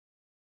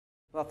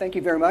Well, thank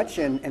you very much,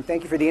 and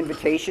thank you for the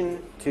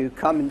invitation to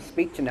come and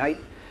speak tonight.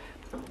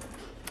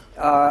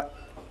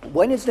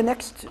 When is the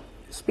next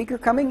speaker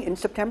coming? In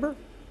September?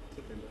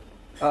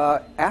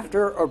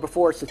 After or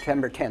before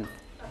September 10th?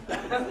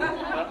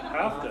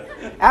 After.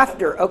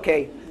 After,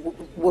 okay.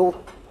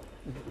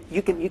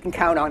 You can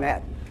count on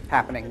that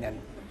happening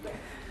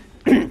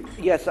then.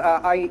 Yes,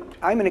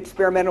 I'm an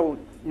experimental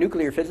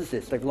nuclear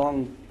physicist. I have a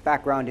long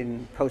background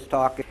in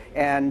postdoc,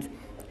 and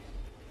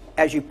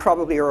as you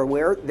probably are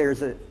aware,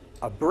 there's a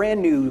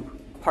brand new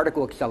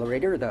particle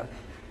accelerator, the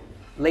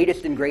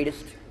latest and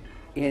greatest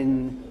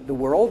in the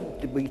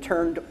world, to be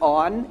turned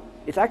on.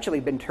 It's actually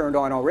been turned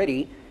on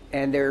already,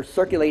 and they're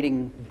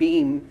circulating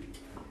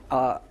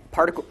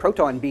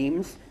proton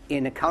beams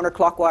in a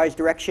counterclockwise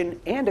direction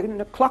and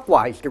in a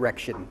clockwise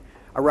direction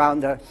around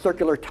the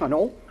circular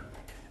tunnel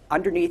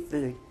underneath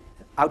the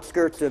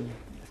outskirts of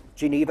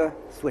Geneva,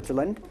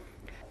 Switzerland.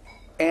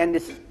 And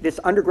this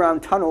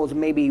underground tunnel is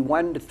maybe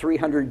 100 to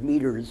 300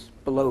 meters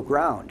below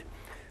ground.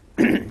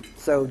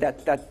 So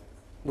that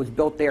was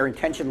built there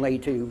intentionally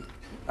to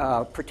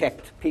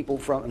protect people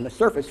from the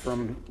surface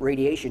from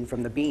radiation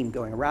from the beam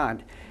going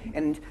around.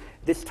 And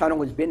this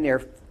tunnel has been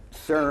there.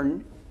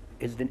 CERN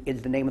is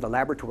the name of the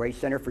laboratory,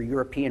 Center for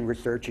European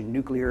Research in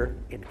Nuclear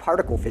and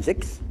Particle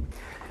Physics.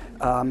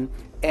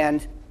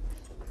 And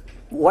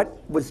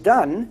what was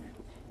done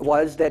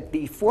was that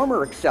the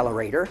former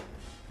accelerator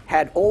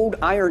had old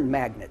iron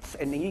magnets.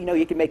 And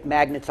you can make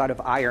magnets out of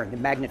iron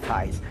and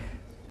magnetize.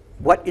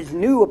 What is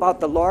new about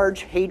the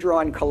Large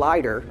Hadron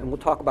Collider, and we'll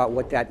talk about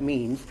what that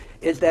means,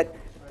 is that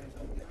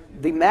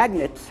the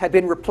magnets have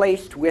been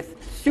replaced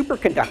with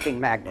superconducting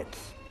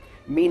magnets,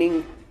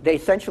 meaning they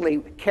essentially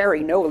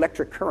carry no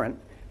electric current,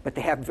 but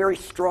they have very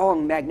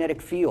strong magnetic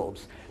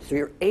fields. So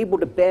you're able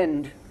to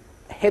bend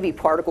a heavy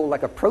particle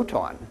like a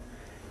proton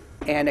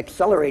and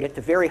accelerate it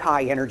to very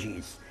high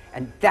energies.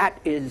 And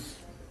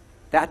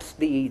that's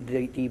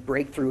the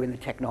breakthrough in the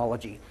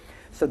technology.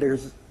 So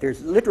there's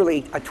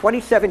literally a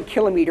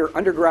 27-kilometer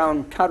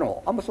underground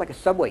tunnel, almost like a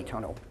subway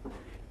tunnel,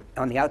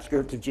 on the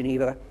outskirts of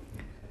Geneva,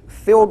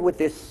 filled with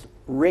this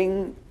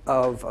ring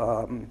of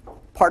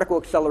particle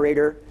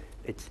accelerator.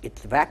 It's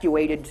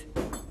evacuated,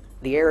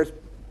 the air is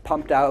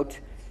pumped out,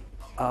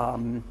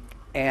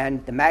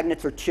 and the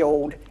magnets are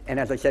chilled. And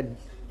as I said,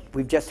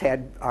 we've just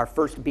had our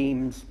first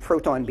beams,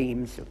 proton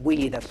beams,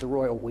 that's the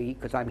royal we,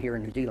 because I'm here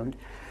in New Zealand,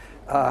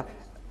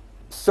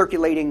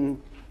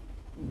 circulating,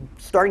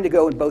 starting to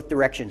go in both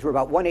directions. We're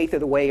about 1/8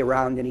 of the way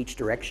around in each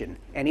direction.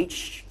 And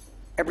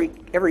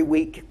every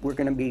week we're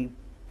going to be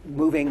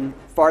moving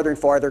farther and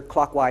farther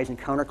clockwise and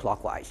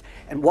counterclockwise.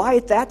 And why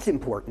that's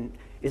important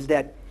is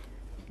that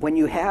when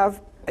you have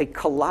a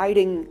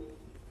colliding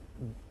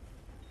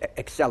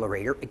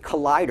accelerator, a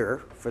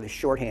collider for the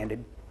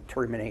shorthanded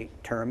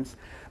terms,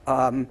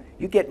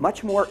 you get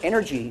much more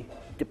energy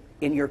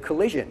in your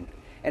collision.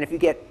 And if you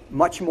get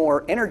much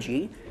more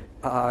energy,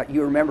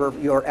 you remember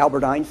your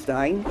Albert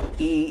Einstein,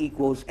 E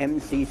equals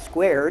mc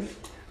squared.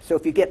 So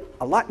if you get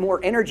a lot more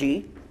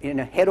energy in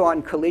a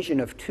head-on collision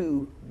of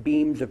two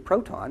beams of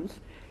protons,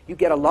 you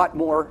get a lot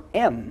more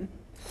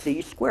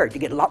mc squared. You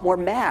get a lot more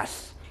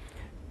mass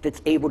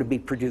that's able to be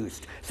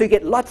produced. So you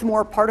get lots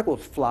more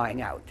particles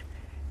flying out.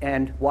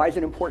 And why is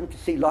it important to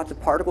see lots of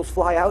particles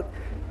fly out?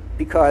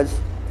 Because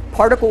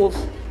particles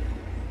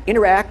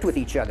interact with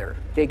each other.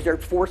 They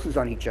exert forces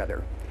on each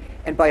other.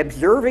 And by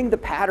observing the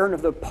pattern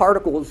of the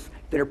particles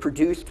that are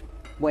produced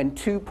when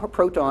two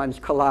protons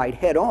collide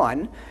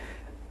head-on,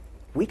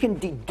 we can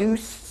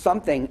deduce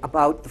something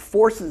about the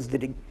forces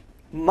that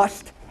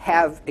must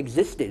have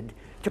existed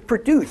to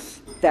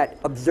produce that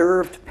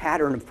observed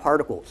pattern of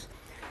particles.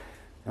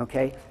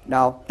 Okay?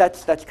 Now,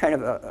 that's kind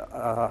of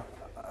a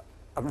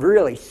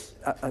really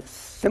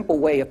simple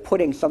way of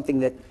putting something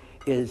that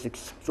is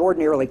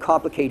extraordinarily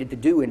complicated to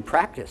do in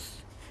practice,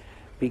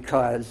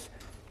 because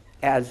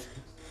as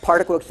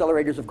particle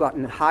accelerators have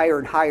gotten higher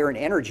and higher in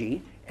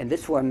energy, and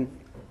this one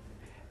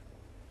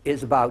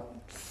is about,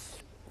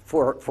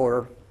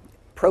 for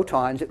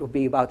protons, it will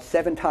be about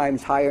 7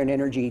 times higher in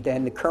energy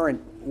than the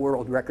current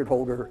world record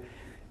holder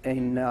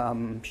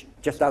in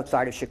just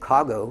outside of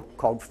Chicago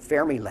called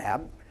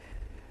Fermilab.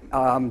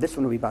 This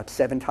one will be about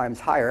 7 times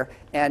higher.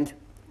 And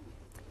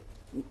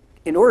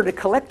in order to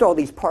collect all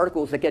these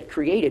particles that get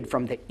created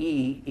from the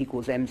E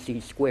equals mc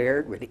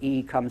squared, where the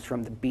E comes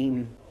from the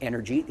beam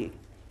energy, the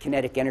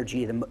kinetic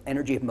energy, the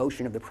energy of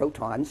motion of the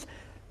protons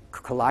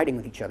colliding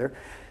with each other,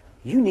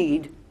 you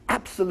need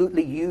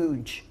absolutely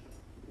huge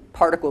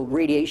particle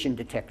radiation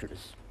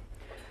detectors.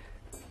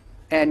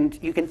 And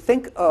you can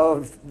think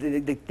of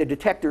the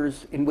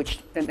detectors in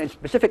which, and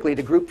specifically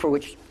the group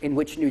in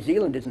which New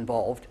Zealand is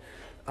involved,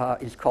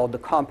 is called the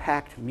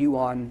Compact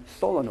Muon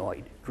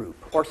Solenoid Group,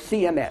 or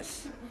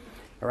CMS.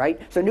 All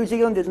right? So New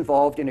Zealand is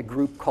involved in a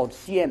group called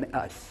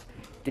CMS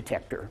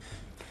detector.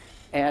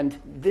 And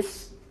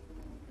this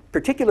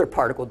particular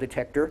particle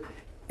detector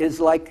is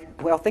like,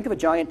 well, think of a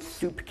giant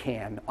soup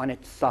can on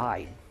its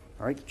side,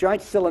 all right?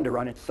 Giant cylinder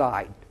on its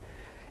side.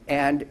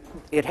 And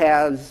it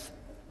has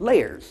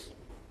layers,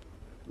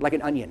 like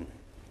an onion.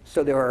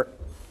 So there are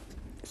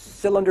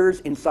cylinders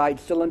inside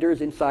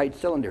cylinders inside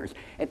cylinders.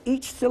 And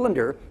each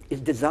cylinder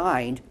is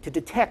designed to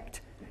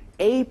detect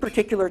a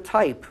particular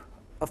type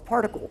of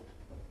particle.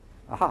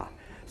 Aha.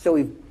 So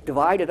we've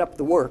divided up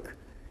the work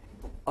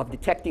of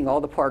detecting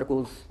all the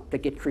particles that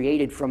get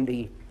created from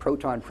the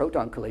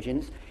proton-proton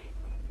collisions.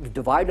 We've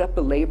divided up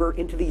the labor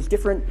into these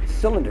different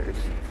cylinders.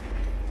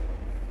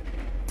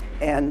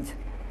 And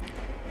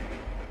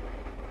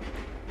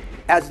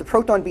as the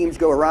proton beams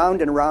go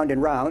around and around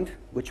and around,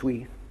 which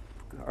we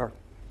are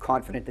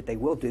confident that they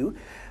will do,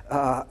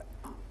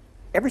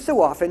 every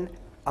so often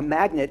a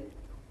magnet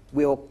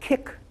will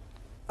kick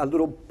a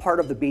little part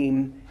of the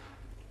beam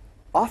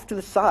off to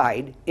the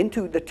side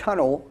into the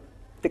tunnel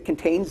that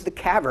contains the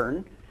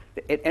cavern.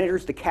 It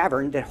enters the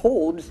cavern that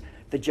holds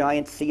the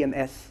giant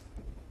CMS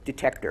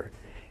detector.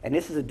 And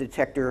this is a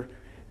detector,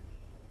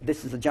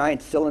 this is a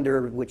giant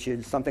cylinder which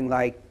is something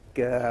like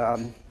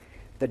the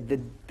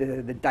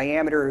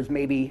diameter is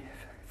maybe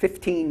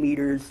 15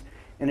 meters,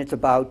 and it's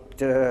about,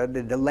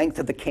 the length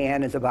of the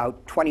can is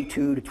about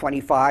 22 to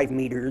 25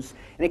 meters,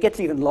 and it gets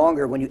even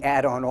longer when you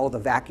add on all the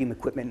vacuum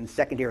equipment and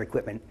secondary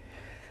equipment.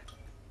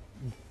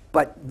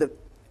 But the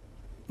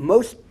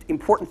most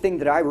important thing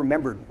that I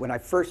remembered when I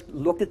first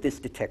looked at this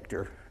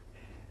detector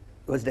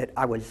was that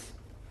I was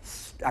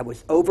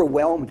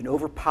overwhelmed and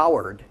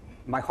overpowered.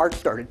 My heart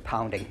started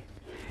pounding.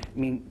 I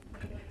mean,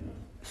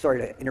 sorry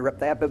to interrupt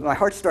that, but my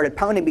heart started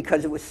pounding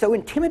because it was so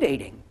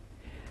intimidating.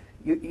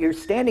 You're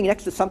standing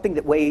next to something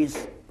that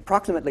weighs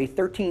approximately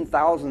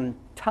 13,000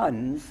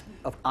 tons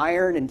of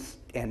iron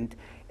and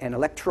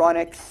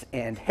electronics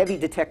and heavy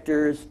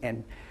detectors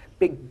and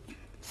big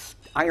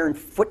iron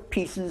foot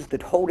pieces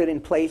that hold it in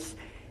place.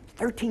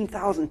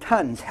 13,000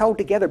 tons held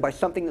together by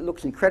something that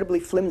looks incredibly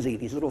flimsy,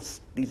 these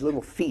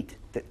little feet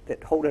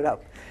that hold it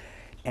up.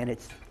 And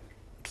it's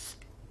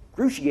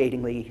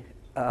excruciatingly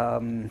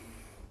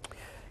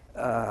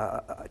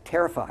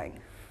terrifying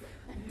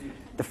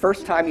the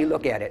first time you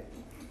look at it.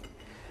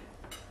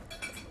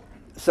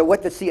 So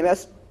what the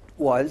CMS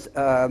was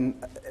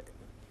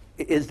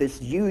is this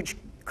huge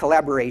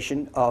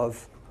collaboration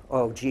of,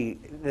 oh gee,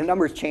 the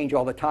numbers change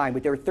all the time,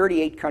 but there were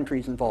 38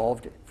 countries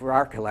involved for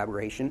our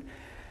collaboration,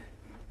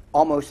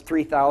 almost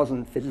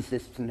 3,000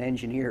 physicists and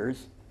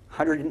engineers,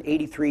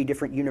 183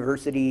 different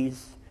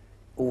universities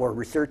or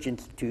research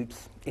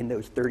institutes in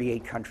those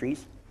 38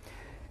 countries.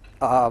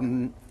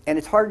 And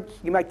it's hard,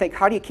 you might think,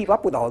 how do you keep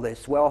up with all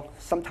this? Well,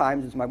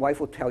 sometimes, as my wife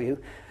will tell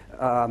you,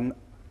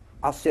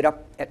 I'll sit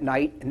up at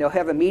night and they'll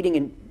have a meeting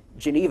in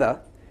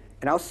Geneva,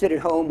 and I'll sit at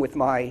home with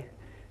my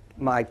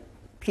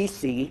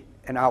PC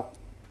and I'll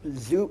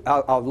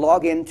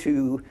log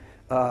into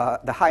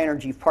the High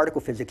Energy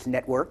Particle Physics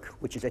Network,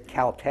 which is at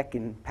Caltech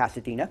in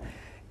Pasadena,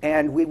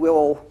 and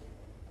little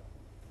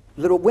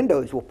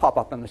windows will pop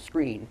up on the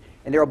screen.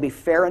 And there will be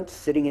Ferenc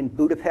sitting in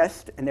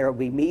Budapest, and there will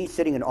be me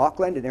sitting in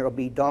Auckland, and there will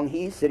be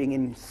Dong-hee sitting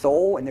in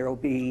Seoul, and there will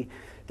be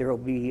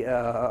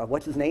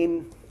what's his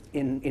name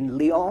in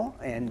Lyon,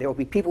 and there will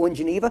be people in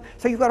Geneva.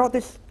 So you've got all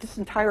this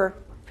entire,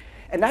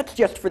 and that's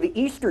just for the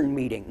Eastern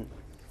meeting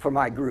for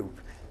my group,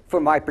 for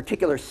my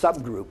particular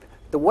subgroup.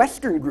 The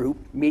Western group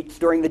meets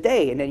during the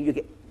day, and then you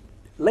get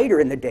later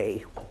in the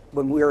day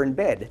when we're in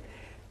bed,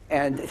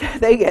 and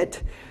they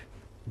get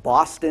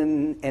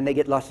Boston, and they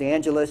get Los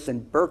Angeles,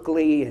 and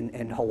Berkeley,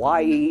 and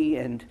Hawaii,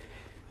 and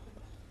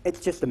it's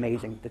just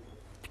amazing to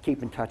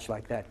keep in touch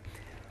like that.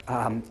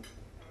 And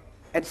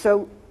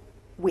so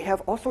we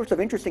have all sorts of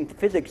interesting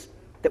physics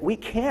that we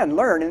can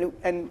learn,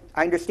 and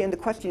I understand the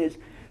question is,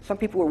 some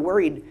people are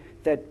worried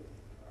that,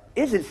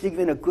 is this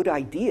even a good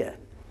idea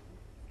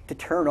to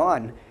turn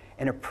on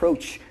and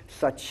approach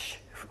such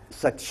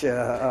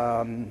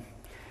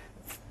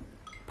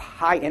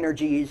high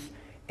energies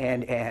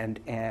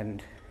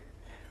and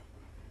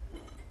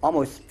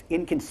almost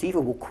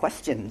inconceivable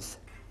questions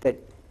that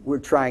we're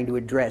trying to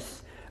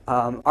address?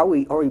 Are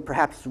we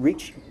perhaps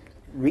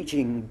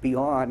reaching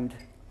beyond,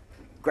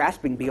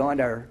 grasping beyond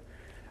our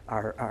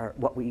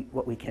what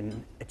we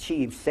can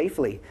achieve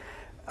safely?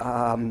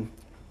 And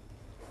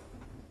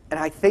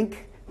I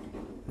think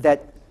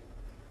that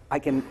I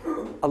can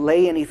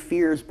allay any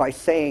fears by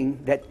saying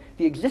that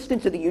the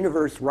existence of the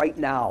universe right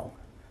now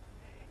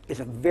is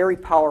a very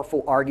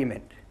powerful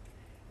argument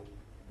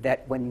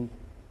that when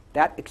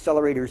that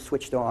accelerator is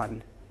switched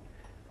on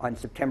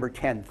September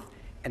 10th,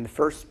 and the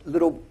first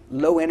little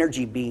low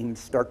energy beams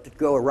start to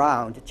go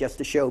around, just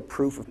to show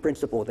proof of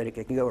principle that it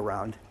can go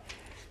around,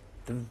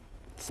 the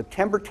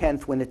September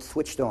 10th when it's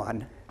switched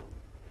on,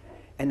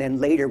 and then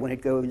later when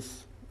it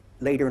goes,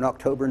 later in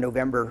October,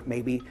 November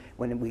maybe,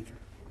 when we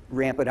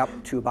ramp it up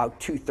to about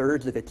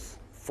 2/3 of its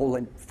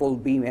full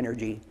beam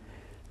energy,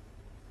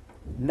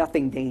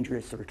 nothing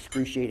dangerous or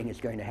excruciating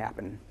is going to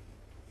happen.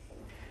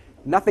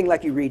 Nothing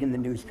like you read in the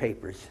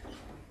newspapers.